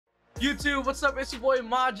YouTube, what's up? It's your boy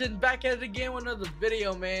Majin back at it again with another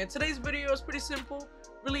video, man. Today's video is pretty simple.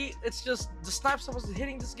 Really, it's just the snipes I was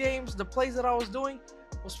hitting these games, the plays that I was doing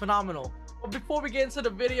was phenomenal. But before we get into the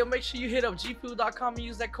video, make sure you hit up gfood.com and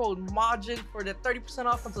use that code Majin for the 30%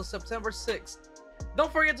 off until September 6th.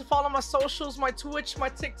 Don't forget to follow my socials, my Twitch, my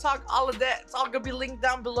TikTok, all of that. It's all gonna be linked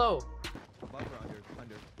down below. Above or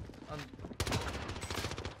under?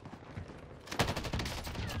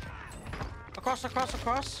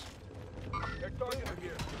 Across. They're targeting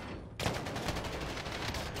here.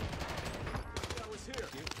 That was here.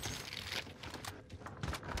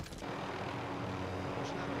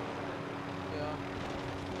 Yeah.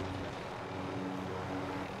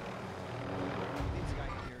 These guy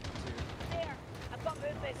in here too. There! I've got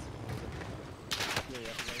movement!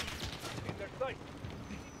 In their sight.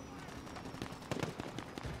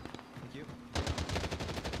 Thank you.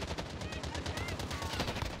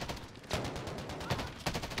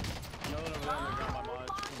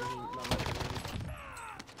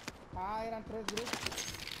 Eran tres grupos.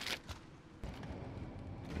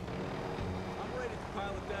 I'm ready to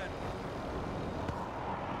pile it down.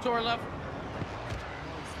 To our left.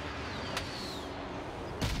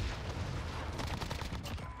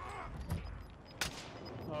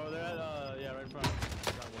 Oh, they're at, yeah, right in front.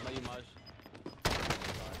 Love you, Maj.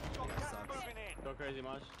 Moving in. Go crazy,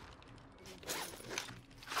 Maj.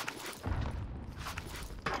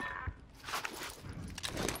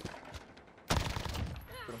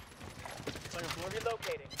 Second floor.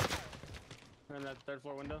 Relocating. We're in that third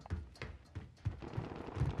floor window.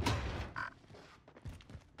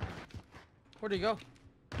 Where'd he go?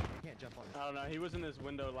 Can't jump on it. I don't know. He was in this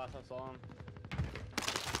window last I saw him.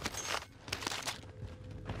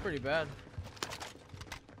 Pretty bad.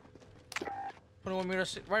 21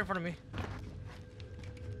 meters right in front of me.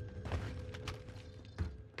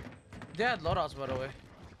 They had loadouts, by the way.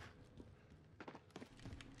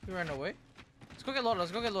 He ran away. Let's go get loadout.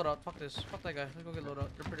 Let's go get loadout. Fuck this. Fuck that guy. Let's go get loadout.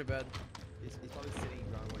 They're pretty bad. He's probably sitting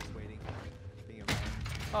ground while he's waiting. Being around.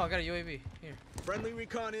 Oh, I got a UAV. Here. Friendly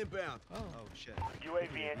recon inbound. Oh. Oh shit.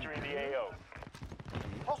 UAV entering the AO.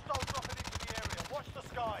 Hostile dropping into the area. Watch the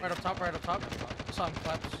sky. Right up top, right up top. Saw him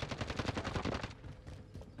collapse.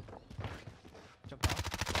 Jump off.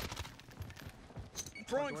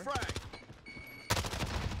 Throwing frag.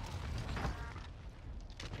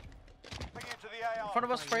 Bring into the AO. In front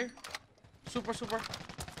of us, spray. Super. Yeah.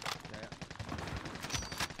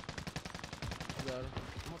 Got it.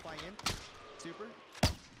 Someone flying in. Super.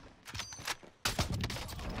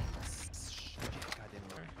 Goddamn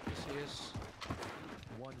it. Yes, he is.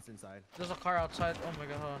 One is inside. There's a car outside. Oh my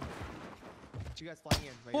god, hold on. Two guys flying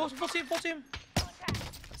in. Right Full team, full team.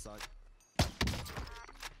 I saw it.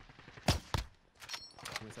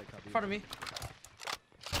 Inside copy. In front of me.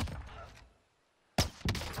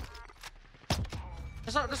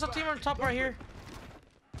 There's a team on top right here.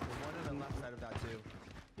 There's one on the left side of that too.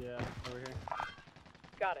 Yeah, over here.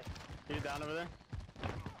 Got it. He down over there?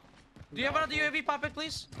 Do you have another UAV? Pop it,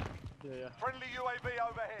 please. Yeah. Friendly UAV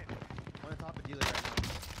overhead. One on top of dealer right now.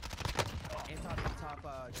 And top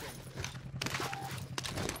train.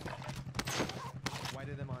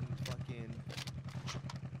 Whited them on fucking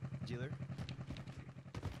dealer.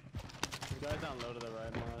 The guy's down low to the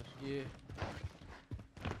right, Maj. Yeah.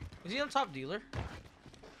 Is he on top dealer?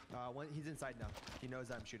 He's inside now. He knows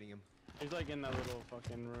I'm shooting him. He's like in that little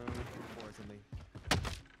fucking room. Or something.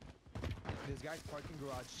 There's guys parking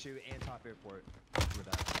garage too and top airport. With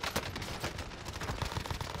that.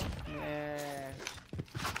 Yeah.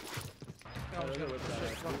 I was gonna whip that shit,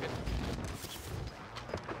 out. fuck it.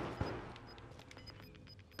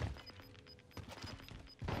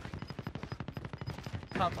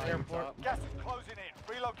 Top airport. Top. Gas is closing in.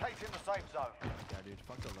 Relocating the safe zone. Yeah, dude.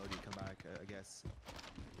 Fuck the loadie. Come back. I guess.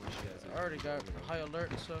 Wish you guys I already got high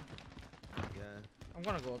alert, so Yeah. I'm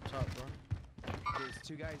gonna go up top, bro. There's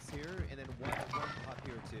two guys here and then one up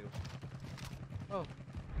here too. Oh.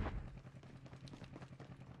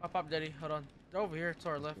 I'll pop daddy. Hold on. They're over here to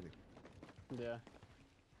our left. Yeah.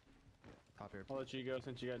 Top I'll airport. let you go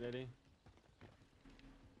since you got Diddy.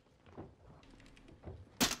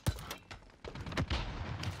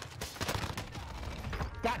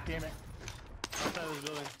 God damn it. Outside of this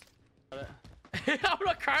building. Got it. I'm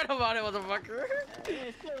not crying about it, motherfucker.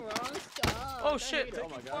 It's the wrong stuff. Oh shit. Oh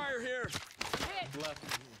my god. Fire here. Left.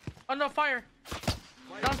 Oh no, fire.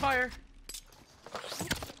 On fire.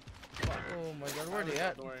 Oh my god, where are they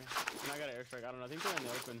at? Don't worry. And I got an airstrike. I don't know. I think they're in the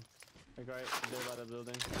open. Like right there by the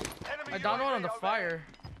building. Enemy I downed one on UAV the overhead. fire.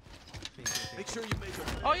 Make sure you make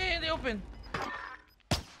a. Oh yeah, in the open.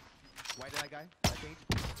 White that guy, I think.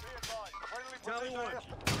 Be advised, friendly Tally precision one.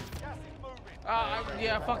 airstrike. Gas is moving.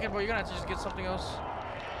 Yeah, fuck it, bro. You're gonna have to just get something else.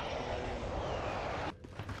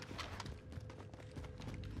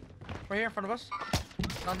 Right here in front of us.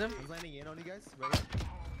 On them. He's landing in on you guys. Right here.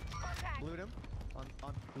 Blued him. On.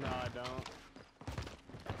 No, I don't.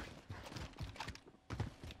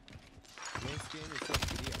 Main skin is so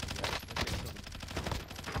video.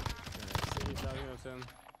 He's out here soon.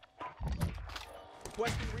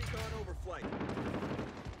 Requesting recon overflight.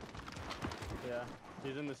 Yeah,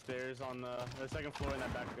 he's in the stairs on the second floor in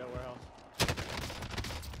that back warehouse.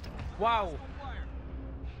 Wow.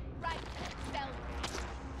 Right, fell.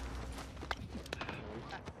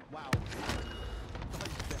 Wow.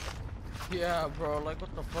 Yeah, bro. Like,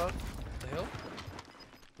 what the fuck? The hell?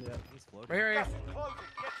 Yeah. He's floating. Right here. Gas is closing.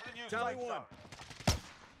 Get to the new Tally safe one. zone.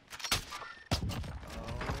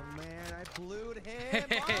 Oh man, I blued him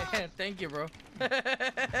up. Thank you, bro. Do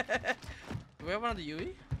we have one on the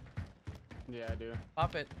UE? Yeah, I do.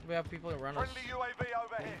 Pop it. We have people around us. Friendly UAV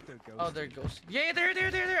overhead. Oh, there it goes. Yeah, there.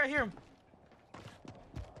 I hear him.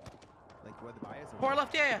 Like where the buy is? Far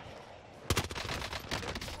left, yeah.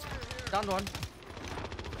 Down one.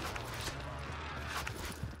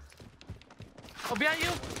 Oh, behind you.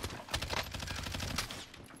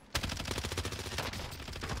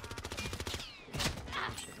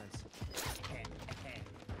 Oh, shit, nice.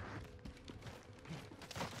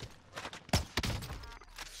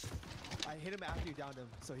 I hit him after you downed him,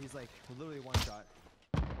 so he's like literally one shot.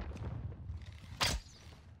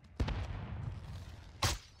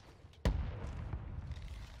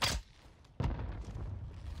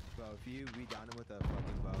 Bro, if you re-down him with a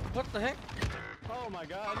fucking bow. What the heck? Oh my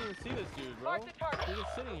god, I didn't even see this dude, bro. Mark the target. He's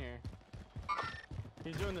just sitting here.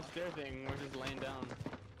 He's doing the stair thing. We're just laying down.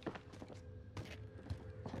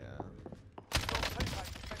 Yeah. Your teammates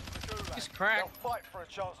have been to the gulag. He's cracked. They'll fight for a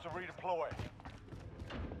chance to redeploy.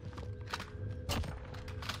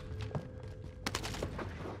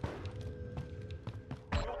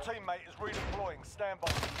 Your teammate is redeploying. Stand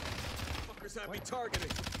by. Fuckers have me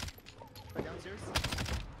targeting. Right downstairs?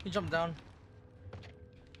 He jumped down.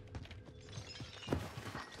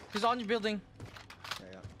 He's on your building.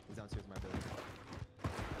 Yeah. He's downstairs in my building.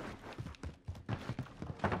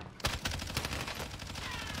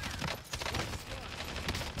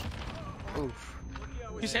 Oof.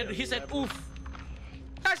 He said oof.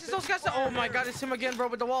 Guys, it's those guys. Oh my god, it's him again, bro,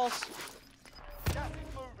 with the walls. Gas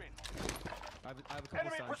is moving. I have a couple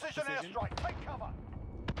Enemy stuns. precision airstrike. Take cover.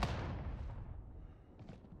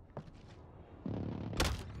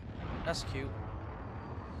 That's cute.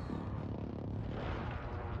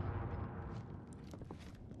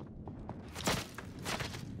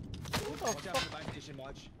 Watch out for the buy station,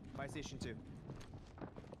 watch. Buy station 2.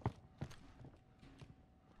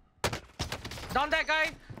 Down that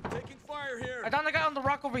guy. Taking fire here. I down the guy on the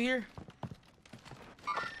rock over here.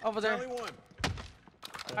 Over there. Tally one.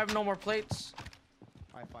 I have no more plates.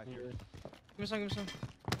 I have 5 here. Give me some, give me some.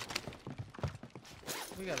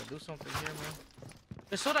 We gotta do something here, man.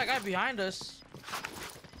 There's still that guy behind us.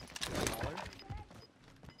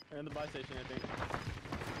 And the buy station, I think.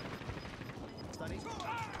 Stunning.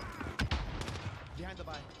 Behind the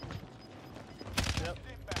buy. Yep.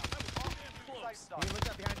 Inbound. Safe zone. He looked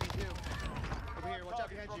up behind me too. Over here, watch out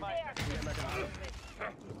behind you.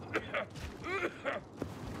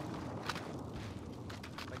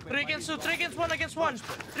 Like, 3 against 2, 3 against 1 against 1.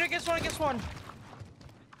 3 against 1 against 1. There's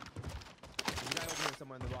a guy over here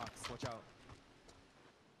somewhere in the rocks. Watch out.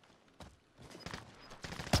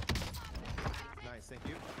 Nice, thank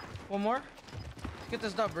you. One more. Get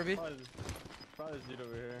this dub, baby. Probably this dude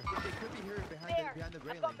over here. They could be here behind There. the I've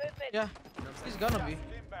railing. got movement. Yeah, You know what I'm he's saying? gonna Gas be. is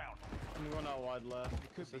inbound. I'm going out wide left. It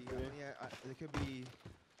could be. specifically. Yeah, it could be.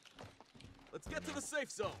 Let's get to the safe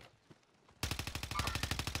zone.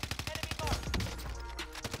 Enemy marked.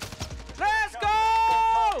 Let's go!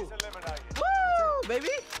 Targets eliminated. Woo,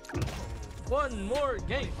 baby! One more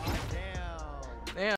game. Damn.